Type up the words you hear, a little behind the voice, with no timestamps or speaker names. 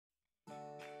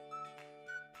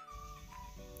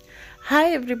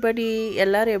Hi everybody,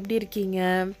 எல்லாரும் எப்படி இருக்கீங்க?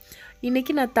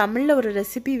 இன்றைக்கி நான் தமிழில் ஒரு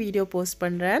ரெசிபி வீடியோ போஸ்ட்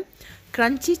பண்ணுறேன்.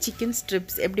 க்ரன்ச்சி சிக்கன்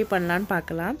ஸ்ட்ரிப்ஸ் எப்படி பண்ணலான்னு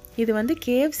பார்க்கலாம். இது வந்து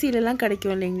KFCலலாம்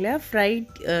கிடைக்கும் இல்லைங்களா,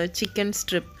 ஃப்ரைட் சிக்கன்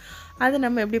ஸ்ட்ரிப். அதை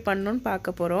நம்ம எப்படி பண்ணணுன்னு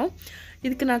பார்க்க போகிறோம்.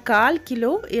 இதுக்கு நான் 1/4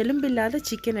 கிலோ எலும்பில்லாத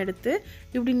சிக்கன் எடுத்து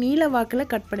இப்படி நீல வாக்கில்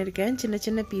கட் பண்ணியிருக்கேன், சின்ன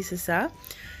சின்ன பீசஸாக.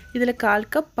 இதில் 1/4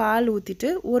 கப் பால்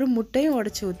ஊற்றிட்டு ஒரு முட்டையும்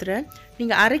உடச்சி ஊற்றுறேன்.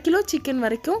 நீங்கள் 1/2 கிலோ சிக்கன்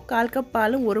வரைக்கும் 1/4 கப்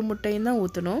பாலும் ஒரு முட்டையும் தான்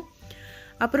ஊற்றணும்.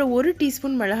 அப்புறம் 1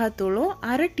 டீஸ்பூன் மிளகாத்தூளும்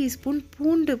 1/2 டீஸ்பூன்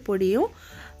பூண்டு பொடியும்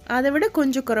அதை விட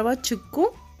கொஞ்சம் குறைவா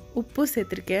சுக்கும் உப்பும்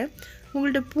சேர்த்துருக்கேன்.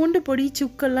 உங்கள்கிட்ட பூண்டு பொடி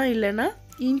சுக்கெல்லாம் இல்லைன்னா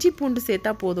இஞ்சி பூண்டு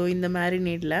சேர்த்தா போதும் இந்த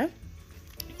மேரினேட்டில்.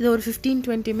 இதை ஒரு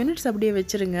 15-20 மினிட்ஸ் அப்படியே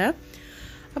வச்சுருங்க.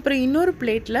 அப்புறம் இன்னொரு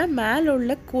பிளேட்டில் மேலே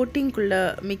உள்ள கோட்டிங்குள்ளே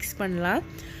மிக்ஸ் பண்ணலாம்.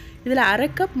 இதில்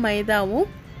 1/2 கப் மைதாவும்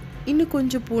இன்னும்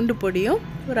கொஞ்சம் பூண்டு பொடியும்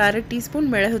ஒரு 1/2 டீஸ்பூன்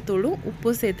மிளகுத்தூளும்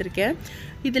உப்பும் சேர்த்துருக்கேன்.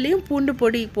 இதுலேயும் பூண்டு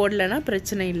பொடி போடலைன்னா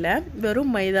பிரச்சனை இல்லை,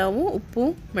 வெறும் மைதாவும்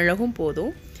உப்பும் மிளகும்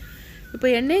போதும். இப்போ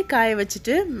எண்ணெயை காய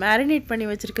வச்சுட்டு மேரினேட் பண்ணி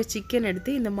வச்சுருக்க சிக்கன்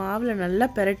எடுத்து இந்த மாவில் நல்லா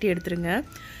பிரட்டி எடுத்துருங்க.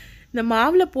 இந்த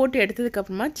மாவில் போட்டு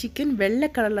எடுத்ததுக்கப்புறமா சிக்கன் வெள்ளை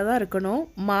கலரில் தான் இருக்கணும்,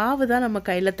 மாவு தான் நம்ம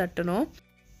கையில் தட்டணும்.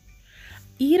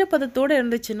 ஈரப்பதத்தோடு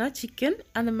இருந்துச்சுன்னா சிக்கன்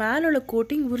அந்த மேலே உள்ள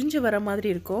கோட்டிங் உறிஞ்சு வர மாதிரி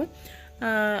இருக்கும்.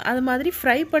 அது மாதிரி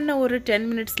ஃப்ரை பண்ண ஒரு 10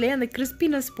 மினிட்ஸ்லேயே அந்த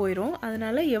கிறிஸ்பினஸ் போயிடும்.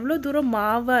 அதனால் எவ்வளோ தூரம்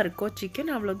மாவாக இருக்கோ சிக்கன்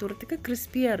அவ்வளோ தூரத்துக்கு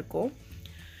கிறிஸ்பியாக இருக்கும்.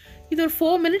 இது ஒரு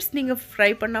 4 மினிட்ஸ் நீங்கள் ஃப்ரை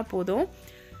பண்ணால் போதும்.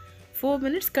 4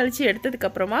 மினிட்ஸ் கழித்து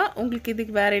எடுத்ததுக்கப்புறமா உங்களுக்கு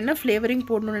இதுக்கு வேறு என்ன ஃப்ளேவரிங்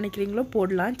போடணும்னு நினைக்கிறீங்களோ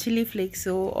போடலாம். சில்லி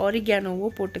ஃப்ளேக்ஸோ ஆரிகானோவோ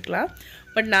போட்டுக்கலாம்.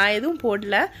 பட் நான் எதுவும்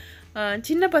போடல.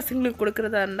 சின்ன பசங்களுக்கு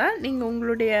கொடுக்குறதா இருந்தால் நீங்கள்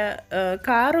உங்களுடைய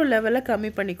காரம் லெவலை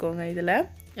கம்மி பண்ணிக்கோங்க. இதில்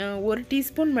 1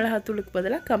 டீஸ்பூன் மிளகாத்தூளுக்கு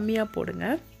பதிலாக கம்மியாக போடுங்க.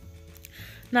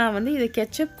 நான் வந்து இதை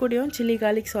கெச்சப் கூடயும் சில்லி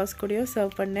கார்லிக் சாஸ் கூடயும்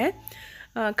சர்வ் பண்ணேன்.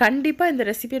 கண்டிப்பாக இந்த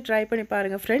ரெசிபியை ட்ரை பண்ணி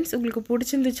பாருங்கள் ஃப்ரெண்ட்ஸ். உங்களுக்கு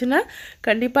பிடிச்சிருந்துச்சுன்னா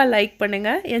கண்டிப்பாக லைக்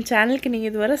பண்ணுங்கள். என் சேனலுக்கு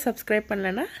நீங்கள் இதுவரை சப்ஸ்கிரைப்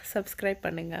பண்ணலைன்னா சப்ஸ்கிரைப்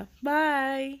பண்ணுங்கள்.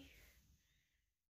 பாய்.